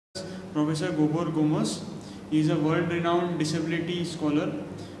Professor Gabor Gombos. He is a world-renowned disability scholar,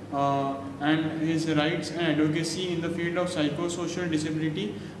 and his rights and advocacy in the field of psychosocial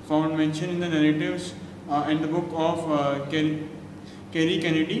disability found mention in the narratives and the book of Kerry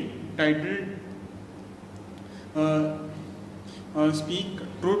Kennedy titled Speak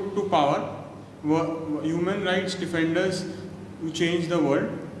Truth to Power, Human Rights Defenders Who Change the World,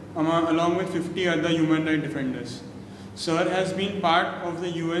 along with 50 other human rights defenders. Sir has been part of the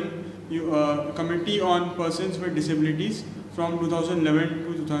UN Committee on Persons with Disabilities from 2011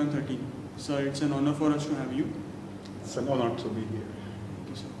 to 2013. Sir, it's an honor for us to have you. It's an honor to be here. Thank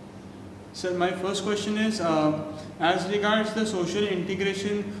you, sir. Sir, my first question is, as regards the social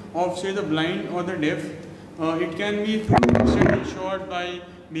integration of, say, the blind or the deaf, it can be ensured by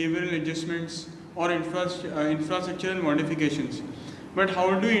behavioral adjustments or infrastructural modifications. But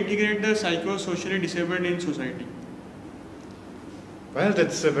how do you integrate the psychosocially disabled in society? Well,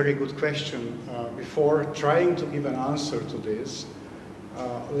 that's a very good question. Before trying to give an answer to this,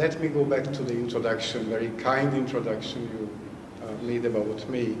 let me go back to the introduction, very kind introduction you made about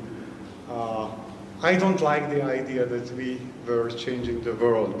me. I don't like the idea that we were changing the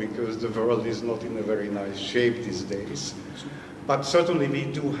world, because the world is not in a very nice shape these days. But certainly we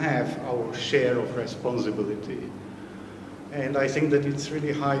do have our share of responsibility. And I think that it's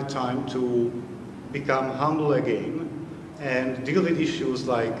really high time to become humble again and deal with issues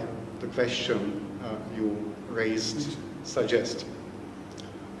like the question you raised suggest.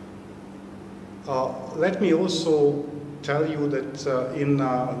 Let me also tell you that in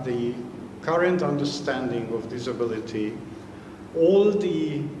the current understanding of disability, all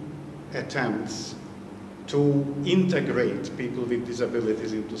the attempts to integrate people with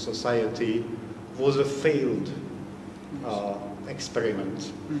disabilities into society was a failed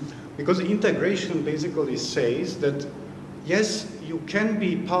experiment. Because integration basically says that, yes, you can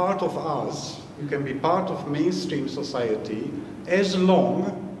be part of us, you can be part of mainstream society as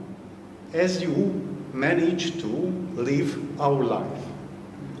long as you manage to live our life.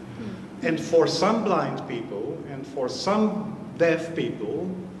 And for some blind people and for some deaf people,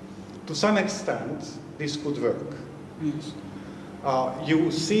 to some extent, this could work. Yes.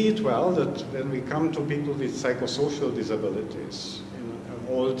 You see it well that when we come to people with psychosocial disabilities, in an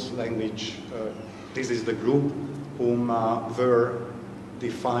old language, this is the group whom were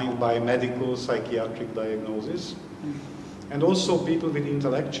defined by medical psychiatric diagnosis, and also people with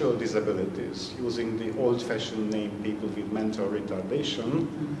intellectual disabilities, using the old-fashioned name people with mental retardation.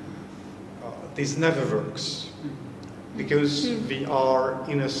 This never works, because we are,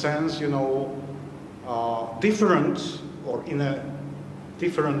 in a sense, you know, different, or in a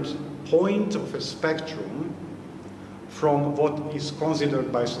different point of a spectrum from what is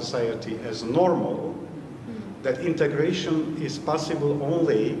considered by society as normal. That integration is possible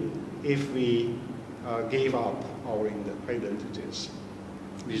only if we gave up our identities,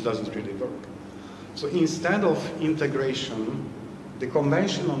 which doesn't really work. So instead of integration, the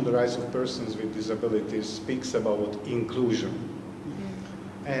Convention on the Rights of Persons with Disabilities speaks about inclusion.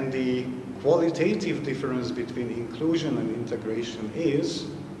 And the qualitative difference between inclusion and integration is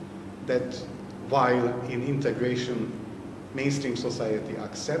that while in integration mainstream society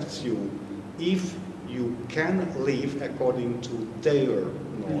accepts you if you can live according to their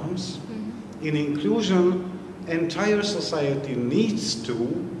norms, in inclusion entire society needs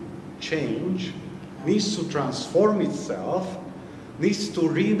to change, needs to transform itself, needs to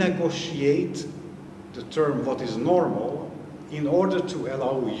renegotiate the term what is normal in order to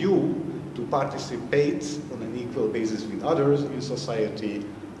allow you to participate on an equal basis with others in society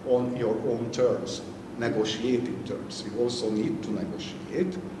on your own terms, negotiated terms. You also need to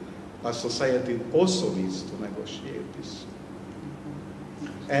negotiate, but society also needs to negotiate this.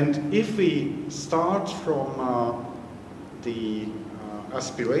 And if we start from the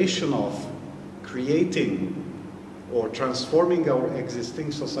aspiration of creating or transforming our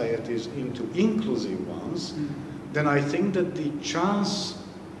existing societies into inclusive ones, then I think that the chance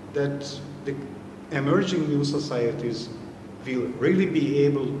that the emerging new societies will really be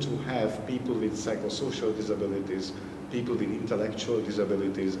able to have people with psychosocial disabilities, people with intellectual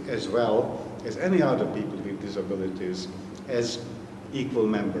disabilities, as well as any other people with disabilities, as equal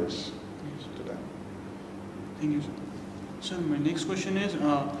members to them. Thank you, sir. So my next question is,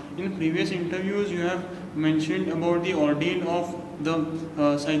 in previous interviews you have mentioned about the ordeal of the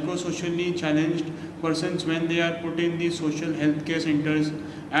psychosocially challenged persons when they are put in the social health care centers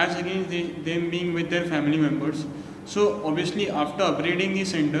as against them being with their family members. So obviously after upgrading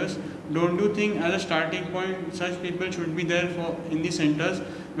these centers, don't you think as a starting point such people should be there in the centers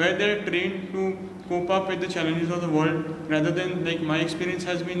where they are trained to cope up with the challenges of the world, rather than, like, my experience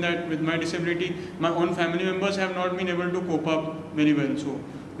has been that with my disability, my own family members have not been able to cope up very well. So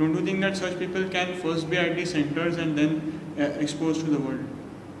don't you think that such people can first be at these centers and then exposed to the world?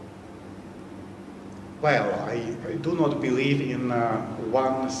 Well, I do not believe in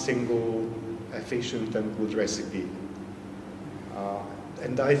one single efficient and good recipe.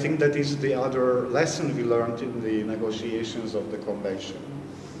 And I think that is the other lesson we learned in the negotiations of the convention.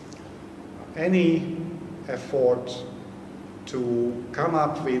 Any effort to come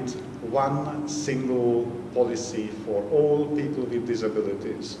up with one single policy for all people with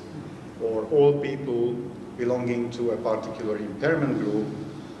disabilities or all people belonging to a particular impairment group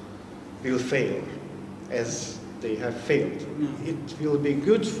will fail, as they have failed. It will be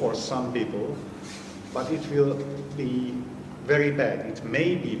good for some people, but it will be very bad. It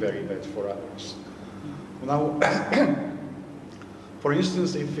may be very bad for others. Now, for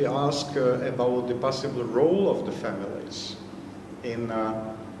instance, if we ask about the possible role of the families in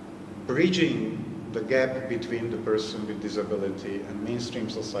bridging the gap between the person with disability and mainstream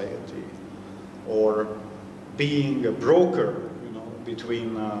society, or being a broker,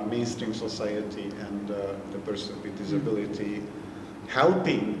 between mainstream society and the person with disability,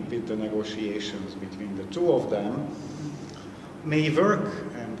 helping with the negotiations between the two of them, may work.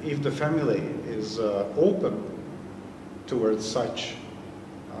 And if the family is open towards such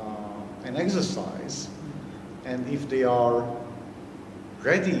an exercise, and if they are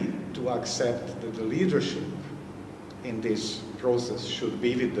ready to accept that the leadership in this process should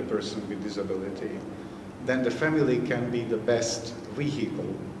be with the person with disability, then the family can be the best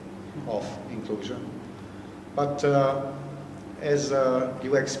vehicle of inclusion. But as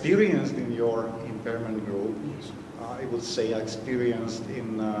you experienced in your impairment group, I would say I experienced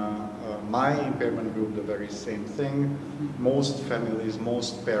in my impairment group the very same thing. Most families,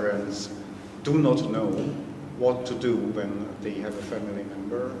 most parents do not know what to do when they have a family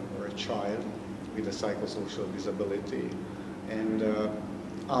member or a child with a psychosocial disability. And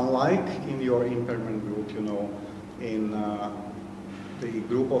unlike in your impairment group, in the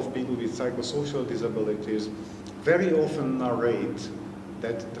group of people with psychosocial disabilities, very often narrate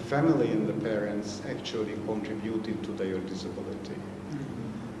that the family and the parents actually contributed to their disability,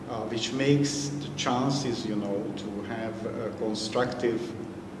 which makes the chances, to have a constructive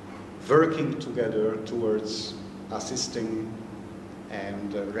working together towards assisting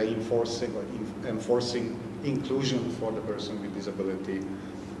and reinforcing or enforcing inclusion for the person with disability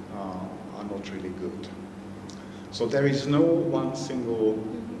are not really good. So there is no one single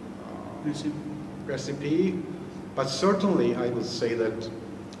recipe, but certainly I would say that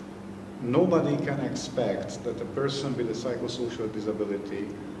nobody can expect that a person with a psychosocial disability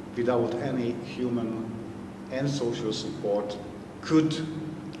without any human and social support could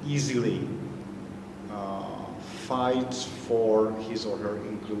easily fight for his or her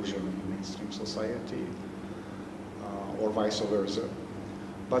inclusion in mainstream society, or vice versa.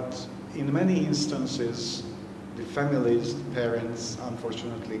 But in many instances, the families, the parents,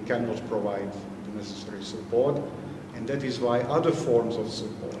 unfortunately cannot provide the necessary support, and that is why other forms of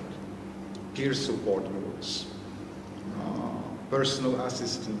support, peer support groups, personal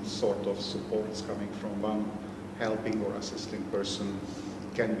assistance sort of supports coming from one helping or assisting person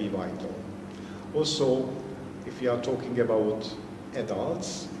can be vital. Also, if we are talking about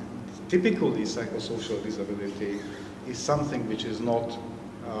adults, typically psychosocial disability is something which is not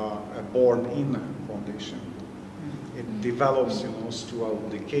a born-in condition. It develops,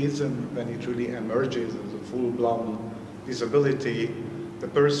 throughout decades, and when it really emerges as a full-blown disability, the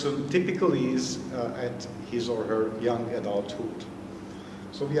person typically is at his or her young adulthood.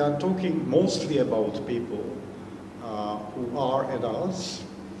 So we are talking mostly about people who are adults,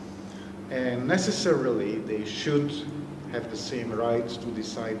 and necessarily they should have the same right to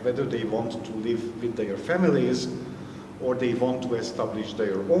decide whether they want to live with their families, or they want to establish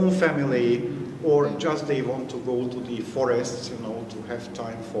their own family, or just they want to go to the forests, to have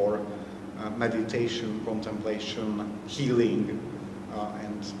time for meditation, contemplation, healing,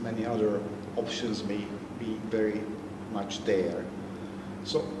 and many other options may be very much there.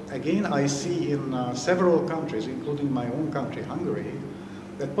 So again, I see in several countries, including my own country, Hungary,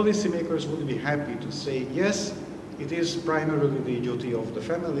 that policymakers would be happy to say, yes, it is primarily the duty of the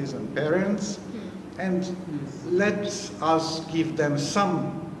families and parents, and let us give them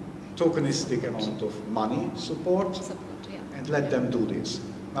some tokenistic amount of money support, and let them do this.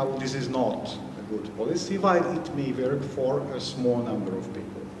 Now, this is not a good policy, while it may work for a small number of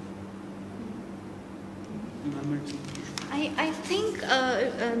people. I think,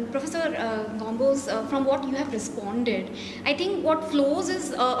 Professor Gombos, from what you have responded, I think what flows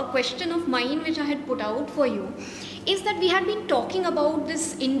is a question of mine which I had put out for you, is that we had been talking about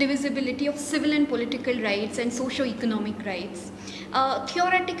this indivisibility of civil and political rights and socio-economic rights.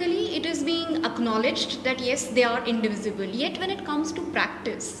 Theoretically, it is being acknowledged that yes, they are indivisible. Yet when it comes to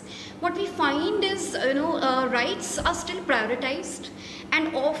practice, what we find is, rights are still prioritized,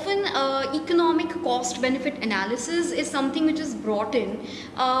 and often economic cost benefit analysis is something which is brought in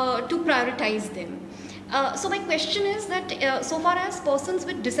to prioritize them. So my question is that so far as persons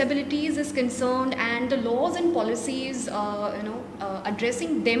with disabilities is concerned and the laws and policies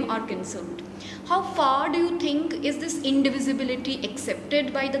addressing them are concerned, how far do you think is this indivisibility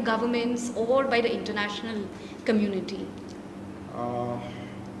accepted by the governments or by the international community?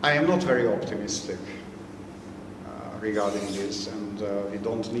 I am not very optimistic regarding this, and we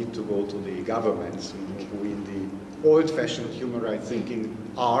don't need to go to the governments who in the old-fashioned human rights thinking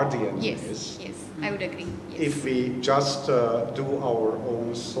are the enemies. Yes, I would agree. Yes. If we just do our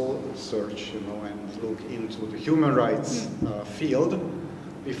own soul search, and look into the human rights field,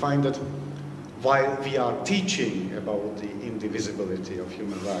 we find that while we are teaching about the indivisibility of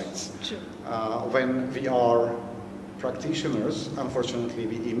human rights, when we are practitioners, unfortunately,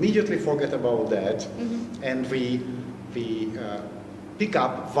 we immediately forget about that, and we pick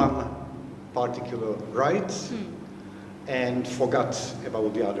up one particular right and forgot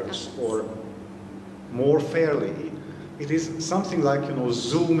about the others. Or more fairly, it is something like,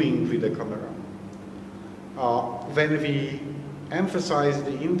 zooming with the camera. When we emphasize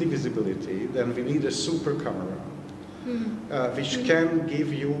the indivisibility, then we need a super camera, which can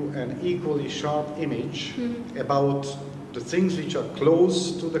give you an equally sharp image about the things which are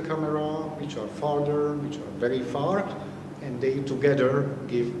close to the camera, which are farther, which are very far, and they together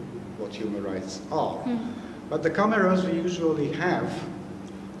give what human rights are. But the cameras we usually have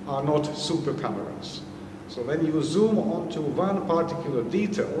are not super cameras. So when you zoom onto one particular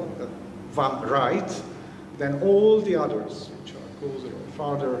detail, one right, then all the others, which are closer or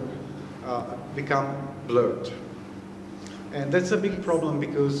farther, become blurred. And that's a big problem,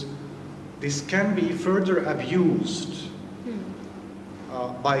 because this can be further abused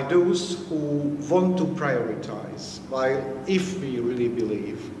by those who want to prioritize, while if we really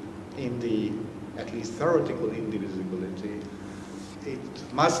believe in the at least theoretical indivisibility,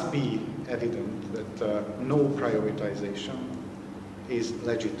 it must be evident that no prioritization is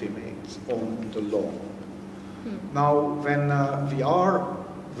legitimate on the law. Now, when we are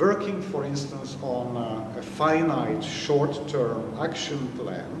working, for instance, on a finite short-term action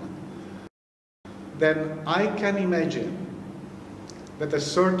plan, then I can imagine that a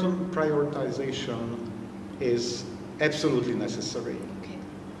certain prioritization is absolutely necessary.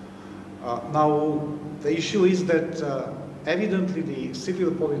 Now, the issue is that evidently the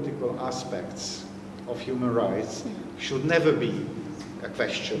civil political aspects of human rights should never be a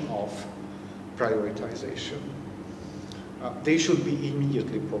question of prioritization. They should be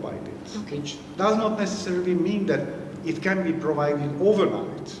immediately provided, which does not necessarily mean that it can be provided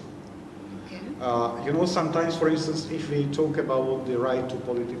overnight. Sometimes, for instance, if we talk about the right to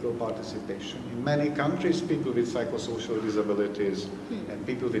political participation, in many countries, people with psychosocial disabilities and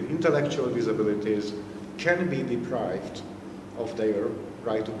people with intellectual disabilities can be deprived of their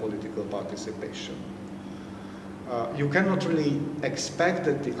right to political participation. You cannot really expect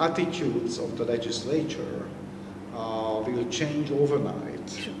that the attitudes of the legislature will change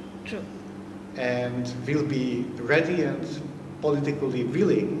overnight. True. And will be ready and politically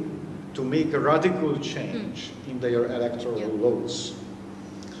willing to make a radical change in their electoral laws.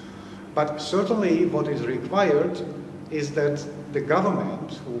 But certainly what is required is that the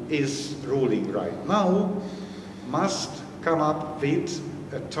government who is ruling right now must come up with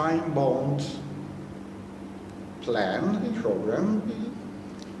a time-bound plan, program,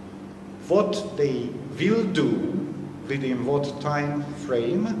 what they will do within what time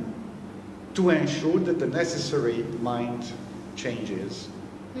frame to ensure that the necessary mind changes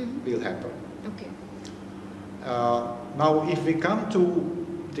will happen. Now, if we come to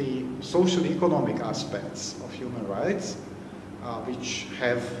the social-economic aspects of human rights, which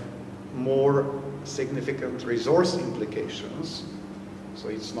have more significant resource implications, so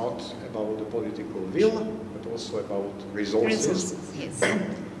it's not about the political will, but also about resources.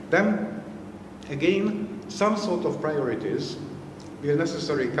 Then, again, some sort of priorities will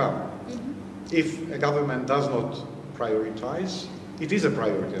necessarily come. If a government does not prioritize, it is a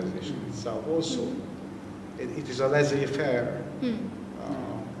prioritization itself also. It is a laissez-faire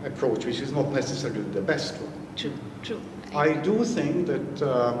approach, which is not necessarily the best one. True. I do think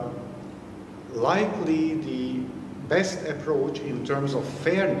that likely the best approach in terms of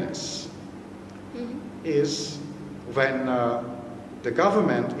fairness is when the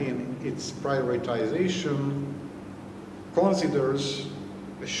government in its prioritization considers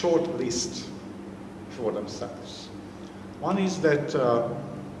a short list for themselves. One is that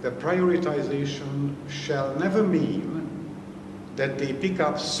the prioritization shall never mean that they pick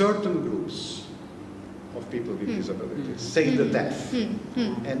up certain groups of people with disabilities, say the deaf,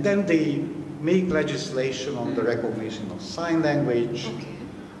 and then they make legislation on the recognition of sign language. Okay.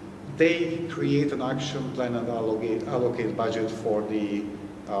 They create an action plan and allocate budget for the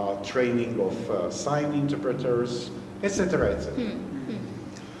training of sign interpreters, etc., etc.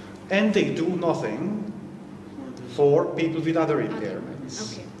 And they do nothing for people with other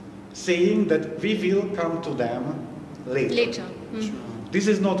impairments, Okay. saying that we will come to them later. This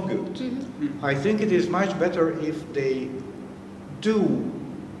is not good. I think it is much better if they do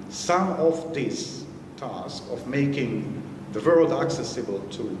some of this task of making the world accessible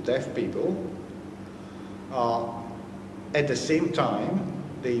to deaf people. At the same time,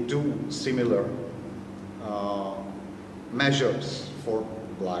 they do similar measures for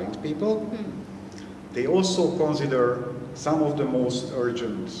blind people. They also consider some of the most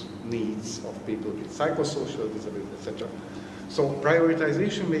urgent needs of people with psychosocial disability, etc. So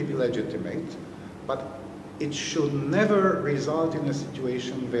prioritization may be legitimate, but it should never result in a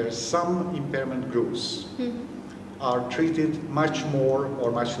situation where some impairment groups are treated much more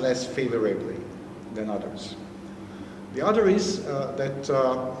or much less favorably than others. The other is that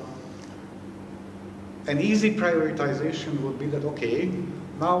an easy prioritization would be that, okay,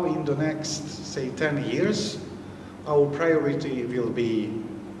 now in the next, say, 10 years, our priority will be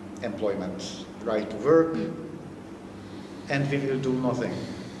employment, right to work, and we will do nothing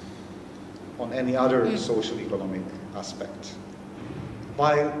on any other social economic aspect.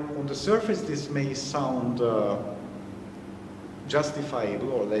 While on the surface this may sound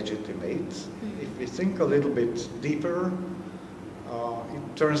justifiable or legitimate, if we think a little bit deeper,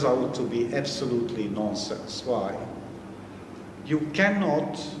 it turns out to be absolutely nonsense. Why? You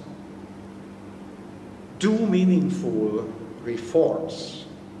cannot do meaningful reforms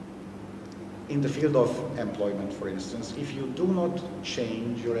in the field of employment, for instance, if you do not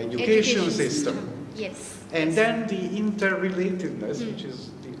change your education system. Yes. And then the interrelatedness, which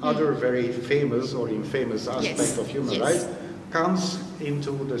is the other very famous or infamous aspect of human rights, comes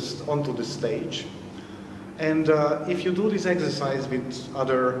onto the stage. And if you do this exercise with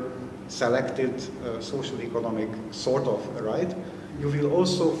other selected social-economic sort of right, you will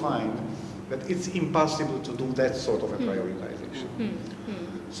also find that it's impossible to do that sort of a prioritization.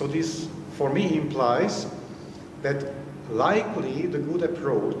 So this, for me, implies that likely the good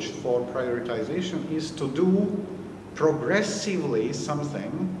approach for prioritization is to do progressively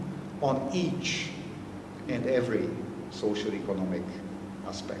something on each and every social-economic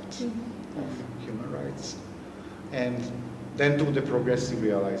aspect of human rights, and then do the progressive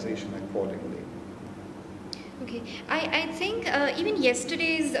realization accordingly. Okay, I think even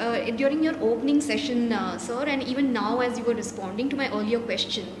yesterday's, during your opening session, sir, and even now as you were responding to my earlier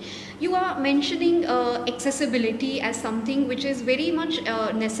question, you are mentioning accessibility as something which is very much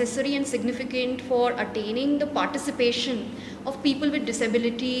necessary and significant for attaining the participation of people with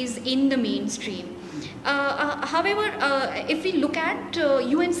disabilities in the mainstream. However, if we look at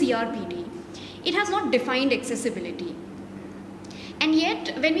UNCRPD, it has not defined accessibility. And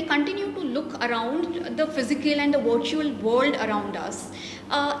yet, when we continue to look around the physical and the virtual world around us,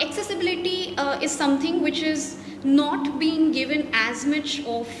 accessibility is something which is not being given as much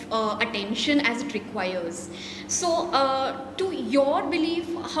of attention as it requires. So, to your belief,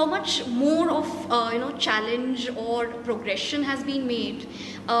 how much more of challenge or progression has been made,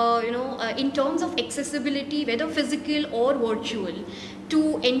 in terms of accessibility, whether physical or virtual,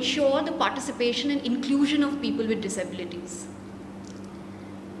 to ensure the participation and inclusion of people with disabilities?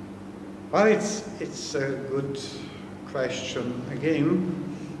 Well, it's a good question.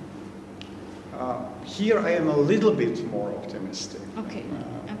 Again, here I am a little bit more optimistic on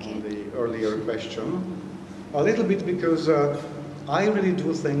the earlier question. A little bit because I really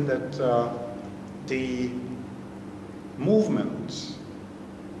do think that the movement,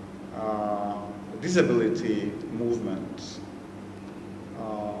 the disability movement,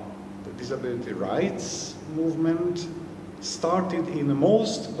 the disability rights movement started in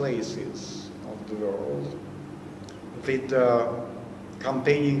most places of the world with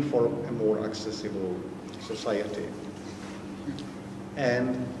campaigning for a more accessible society.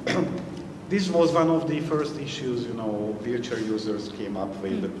 And this was one of the first issues, wheelchair users came up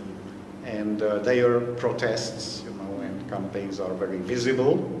with, and their protests, and campaigns are very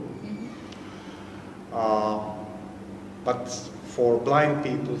visible. But for blind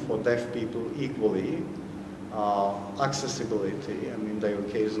people, for deaf people equally, accessibility, and in their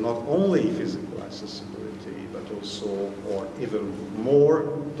case not only physical accessibility, but also, or even more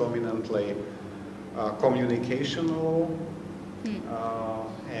dominantly, communicational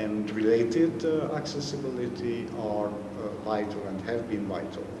and related accessibility are vital and have been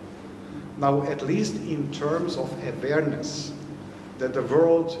vital. Now, at least in terms of awareness that the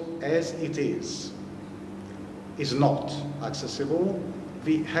world as it is not accessible,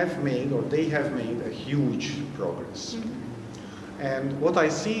 we have made, or they have made, a huge progress. And what I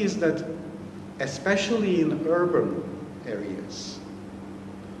see is that, especially in urban areas,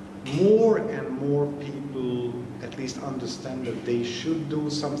 more and more people at least understand that they should do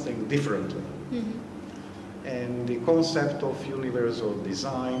something differently. And the concept of universal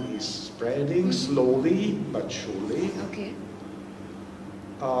design is spreading slowly but surely. Okay.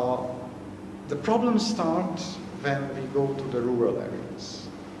 The problems start when we go to the rural areas.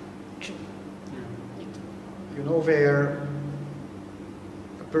 True. You know, where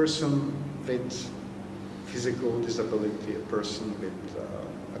a person with physical disability, a person with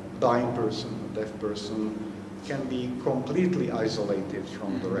a blind person, a deaf person, can be completely isolated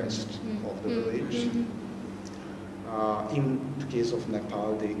from the rest of the village. In the case of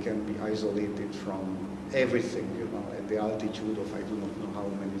Nepal, they can be isolated from everything, you know, at the altitude of I do not know how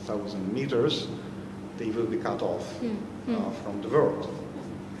many thousand meters, they will be cut off from the world,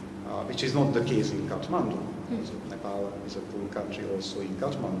 which is not the case in Kathmandu. So Nepal is a poor country also in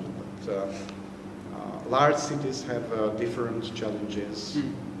Kathmandu, but large cities have different challenges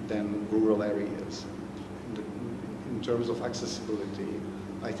than rural areas. In terms of accessibility,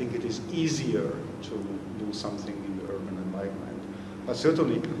 I think it is easier to do something in the urban environment. But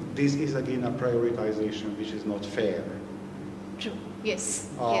certainly, this is again a prioritization which is not fair. True. Yes.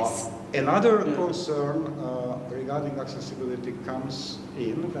 Yes. Another concern regarding accessibility comes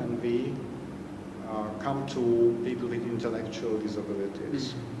in when we come to people with intellectual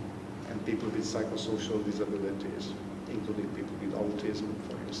disabilities and people with psychosocial disabilities, including people with autism,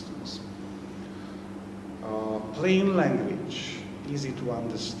 for instance. Plain language, easy to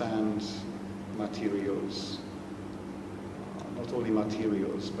understand materials, not only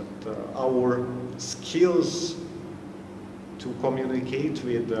materials, but our skills to communicate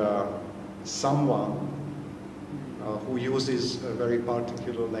with someone who uses a very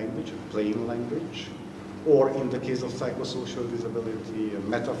particular language, a plain language, or in the case of psychosocial disability, a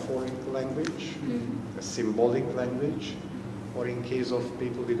metaphoric language, a symbolic language, or in case of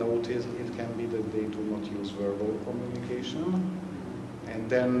people with autism, it can be that they do not use verbal communication. And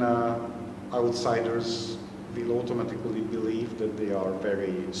then outsiders will automatically believe that they are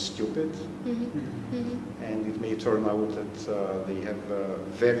very stupid. And it may turn out that they have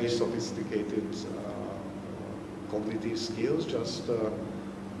very sophisticated cognitive skills, just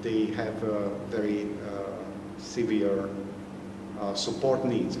they have very severe support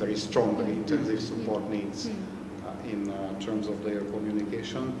needs, very strong, very intensive support needs in terms of their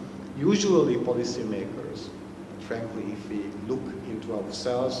communication. Usually policymakers, frankly, if we look into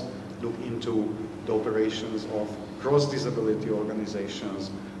ourselves, look into the operations of cross-disability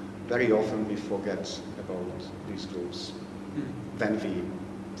organizations, very often we forget about these groups when we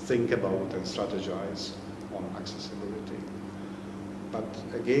think about and strategize on accessibility. But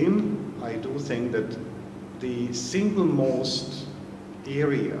again, I do think that the single most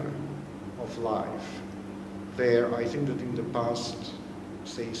area of life where I think that in the past,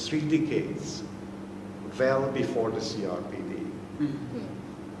 say, 3 decades, well before the CRPD,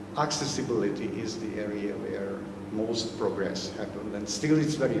 accessibility is the area where most progress happened, and still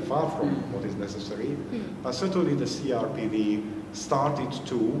it's very far from what is necessary, but certainly the CRPD started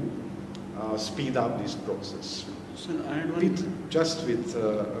to speed up this process. Sir, I had one... Just with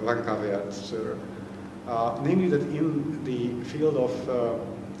one caveat, sir, namely that in the field of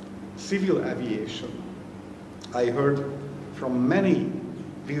civil aviation, I heard from many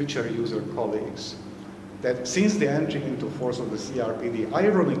wheelchair user colleagues that since the entry into force of the CRPD,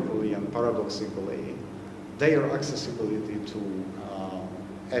 ironically and paradoxically, their accessibility to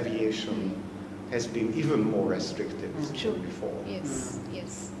aviation has been even more restricted than before. Yes,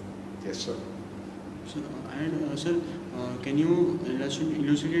 yes. Yes, sir. Sir, can you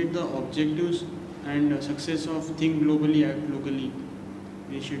elucidate the objectives and success of Think Globally, Act Locally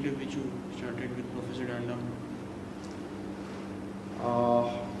initiative which you started with Professor Danda?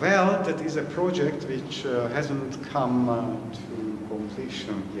 Well, that is a project which hasn't come to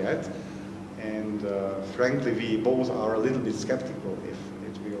completion yet, and frankly, we both are a little bit skeptical if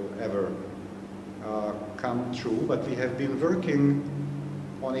it will ever come true, but we have been working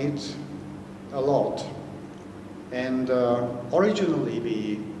on it a lot. And originally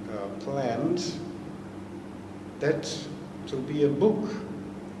we planned that to be a book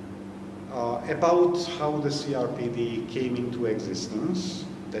about how the CRPD came into existence,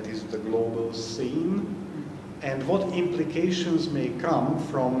 that is the global scene, and what implications may come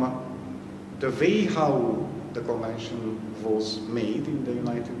from the way how the convention was made in the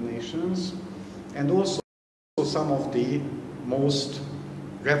United Nations, and also some of the most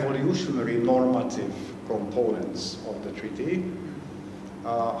revolutionary normative components of the treaty,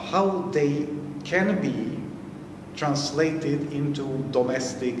 how they can be translated into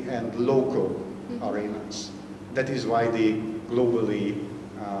domestic and local arenas. That is why the globally,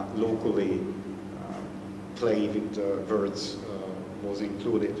 locally play with the words was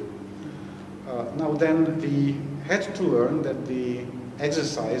included. Now then, we had to learn that the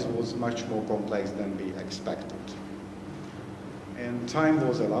exercise was much more complex than we expected. And time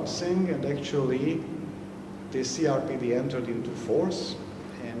was elapsing, and actually the CRPD entered into force,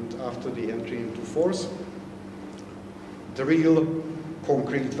 and after the entry into force, the real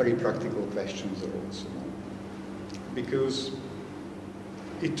concrete, very practical questions arose. Because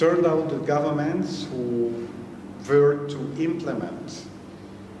it turned out that governments who were to implement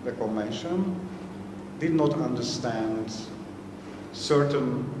the convention did not understand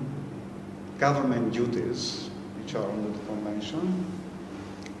certain government duties which are under the convention,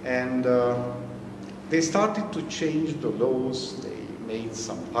 and they started to change the laws. They made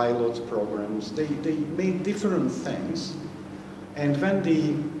some pilot programs, they made different things, and when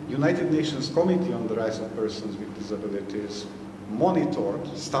the United Nations Committee on the Rights of Persons with Disabilities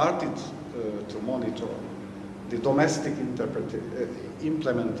started to monitor the domestic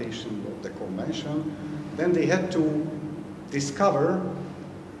implementation of the convention, then they had to discover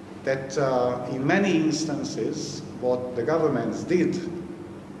that in many instances what the governments did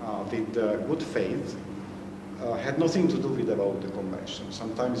with good faith had nothing to do with about the convention,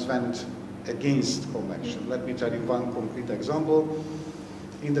 sometimes went against convention. Let me tell you one concrete example.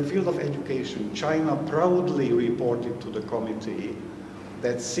 In the field of education, China proudly reported to the committee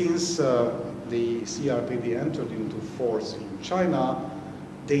that since the CRPD entered into force in China,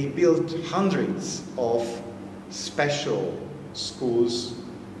 they built hundreds of special schools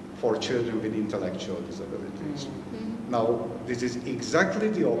for children with intellectual disabilities. Now, this is exactly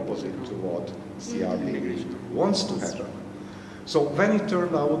the opposite to what CRPD wants to happen. So when it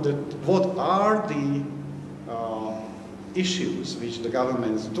turned out that what are the issues which the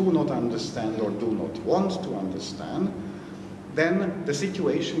governments do not understand or do not want to understand, then the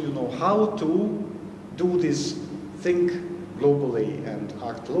situation, you know, how to do this think globally and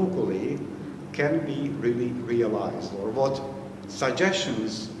act locally can be really realized, or what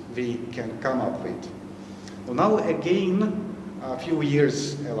suggestions we can come up with. Well, now again, a few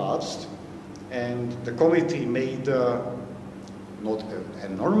years elapsed, and the committee made not an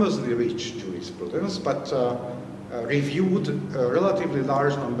enormously rich jurisprudence, but reviewed a relatively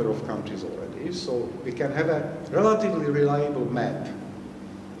large number of countries already, so we can have a relatively reliable map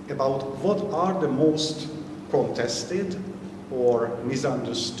about what are the most contested or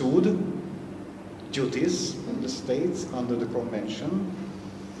misunderstood duties of the states under the convention,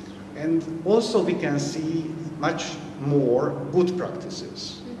 and also we can see much more good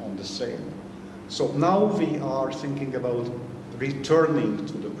practices on the same. So now we are thinking about returning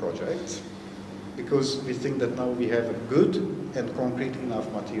to the project, because we think that now we have a good and concrete enough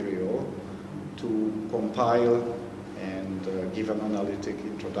material to compile and give an analytic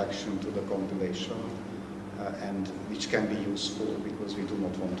introduction to the compilation, and which can be useful, because we do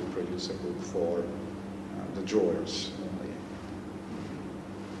not want to produce a book for the drawers only.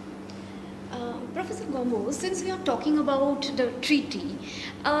 Professor Gombos, since we are talking about the treaty,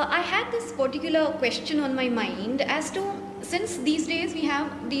 I had this particular question on my mind as to, since these days we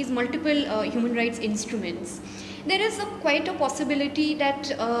have these multiple human rights instruments, there is quite a possibility that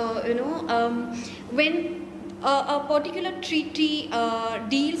when a particular treaty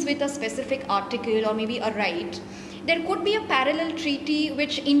deals with a specific article or maybe a right, there could be a parallel treaty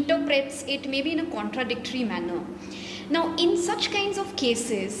which interprets it maybe in a contradictory manner. Now, in such kinds of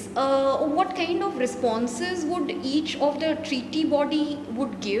cases, what kind of responses would each of the treaty body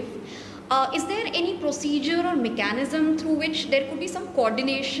would give? Is there any procedure or mechanism through which there could be some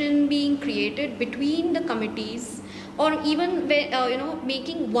coordination being created between the committees, or even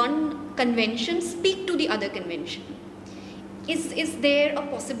making one convention speak to the other convention? Is there a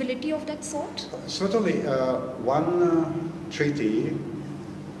possibility of that sort? Certainly, one treaty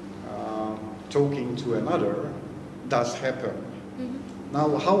talking to another does happen.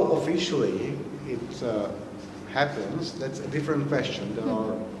 Now, how officially it happens, that's a different question. There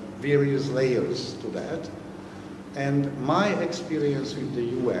are various layers to that. And my experience with the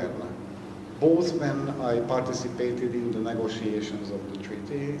UN, both when I participated in the negotiations of the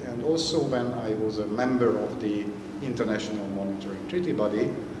treaty and also when I was a member of the International Monitoring Treaty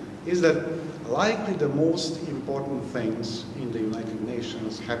Body, is that likely the most important things in the United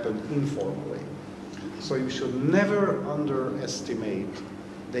Nations happen informally. So you should never underestimate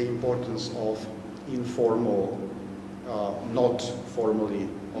the importance of informal, not formally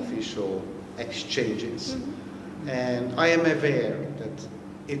official exchanges. And I am aware that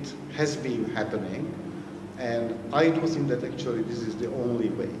it has been happening, and I do think that actually this is the only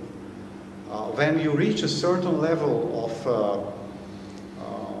way. When you reach a certain level of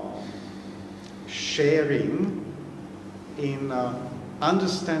sharing in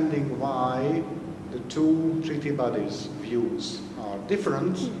understanding why the two treaty bodies' views are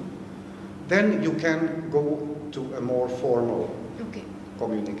different, then you can go to a more formal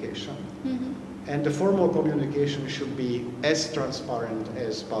communication. And the formal communication should be as transparent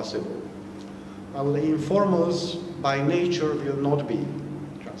as possible. Well, the informals by nature will not be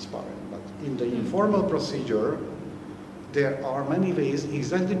transparent, but in the informal procedure, there are many ways,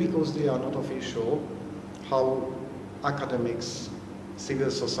 exactly because they are not official, how academics, civil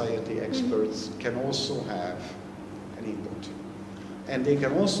society experts can also have an input. And they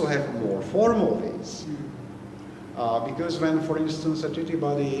can also have more formal ways. Because when, for instance, a treaty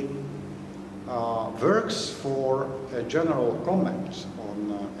body works for a general comment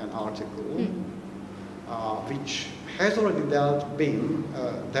on an article, which has already dealt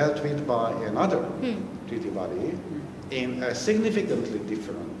with by another treaty body in a significantly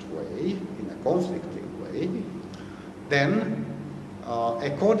different way, in a conflicting way, then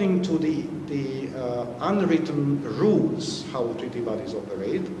according to the unwritten rules how treaty bodies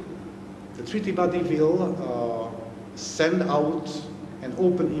operate, the treaty body will send out an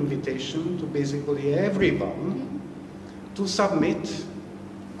open invitation to basically everyone to submit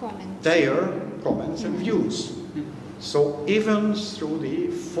their comments and views. So even through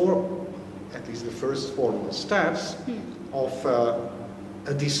at least the first formal steps of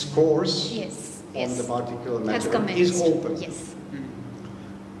a discourse on the particular matter is open.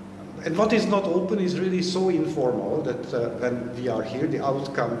 And what is not open is really so informal that when we are here, the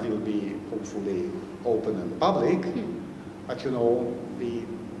outcome will be hopefully open and public. But you know,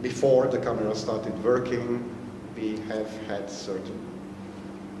 before the camera started working, we have had certain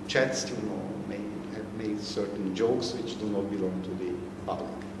chats, you know, have made certain jokes which do not belong to the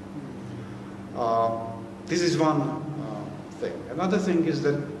public. This is one thing. Another thing is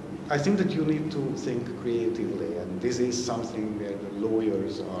that I think that you need to think creatively, and this is something where the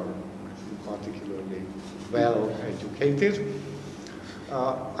lawyers are particularly well educated.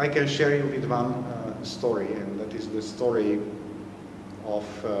 I can share you with one story, and that is the story of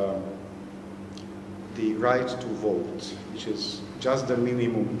the right to vote, which is just the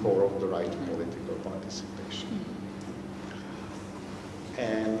minimum core of the right to political participation.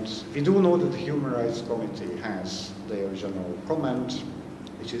 And we do know that the Human Rights Committee has their general comment,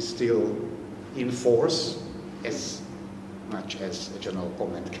 which is still in force, as much as a general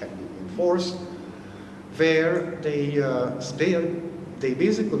comment can be in force, where they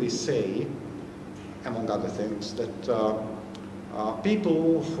basically say, among other things, that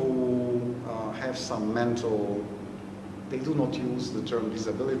people who have some mental, they do not use the term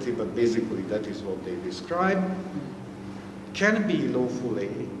disability, but basically that is what they describe, can be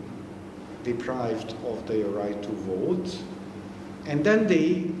lawfully deprived of their right to vote, and then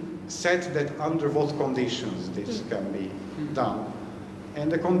they said that under what conditions this can be done.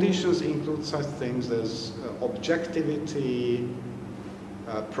 And the conditions include such things as objectivity,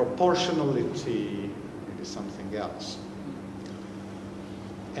 proportionality, maybe something else.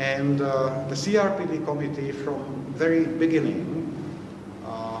 And the CRPD committee from very beginning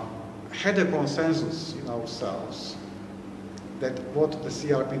had a consensus in ourselves that what the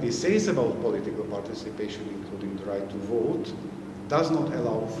CRPD says about political participation, including the right to vote, does not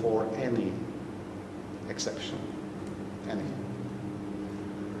allow for any exception, any.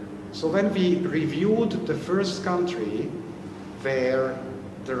 So when we reviewed the first country where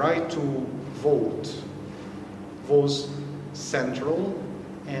the right to vote was central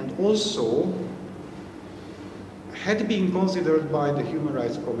and also had been considered by the Human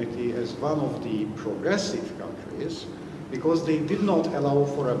Rights Committee as one of the progressive countries, because they did not allow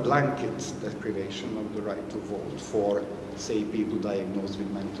for a blanket deprivation of the right to vote for, say, people diagnosed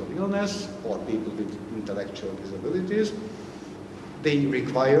with mental illness or people with intellectual disabilities. They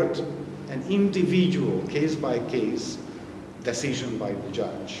required an individual, case-by-case decision by the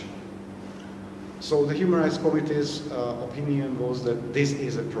judge. So the Human Rights Committee's opinion was that this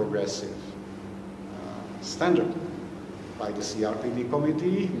is a progressive standard by the CRPD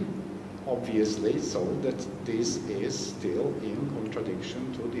committee, obviously, so that this is still in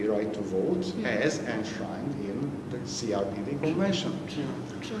contradiction to the right to vote as enshrined in the CRPD convention.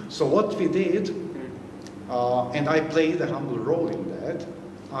 So what we did, and I played a humble role in that,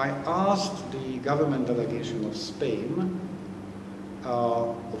 I asked the government delegation of Spain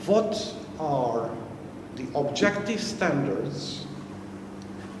what are the objective standards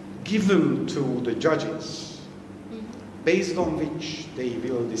given to the judges based on which they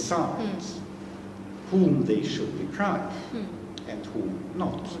will decide whom they should deprive and whom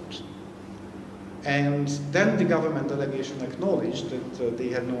not. And then the government delegation acknowledged that they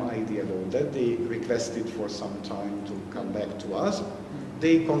had no idea about that. They requested for some time to come back to us.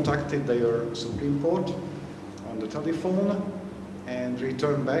 They contacted their Supreme Court on the telephone and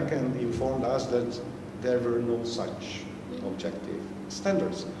returned back and informed us that there were no such objective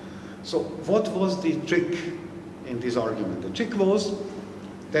standards. So what was the trick in this argument? The trick was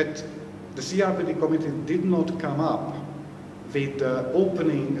that the CRPD committee did not come up with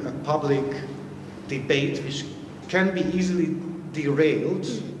opening a public debate which can be easily derailed,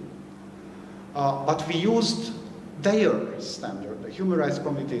 but we used their standard, the Human Rights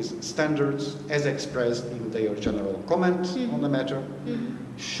Committee's standards as expressed in their general comment on the matter,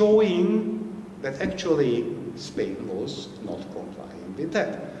 showing that actually Spain was not complying with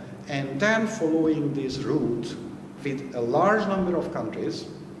that. And then following this route with a large number of countries,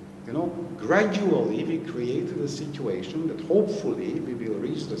 you know, gradually we created a situation that hopefully we will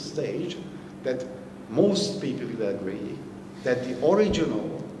reach the stage that most people will agree that the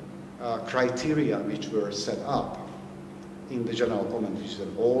original criteria which were set up in the general comment, which is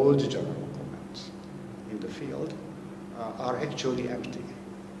an old general comment in the field, are actually empty.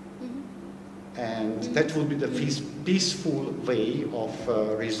 And that would be the peaceful way of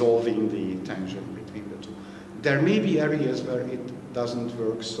resolving the tension between the two. There may be areas where it doesn't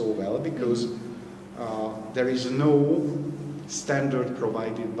work so well because there is no standard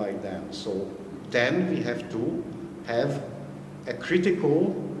provided by them. So then we have to have a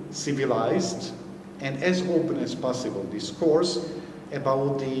critical, civilized, and as open as possible discourse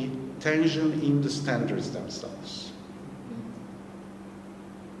about the tension in the standards themselves.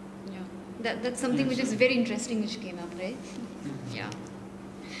 Yeah, that's something which is very interesting which came up, right? Yeah.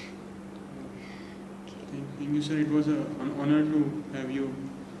 Thank you, sir. It was an honor to have you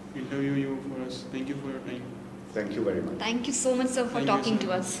interview you for us. Thank you for your time. Thank you very much. Thank you so much, sir, for talking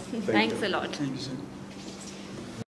to us. Thanks a lot. Thank you, sir.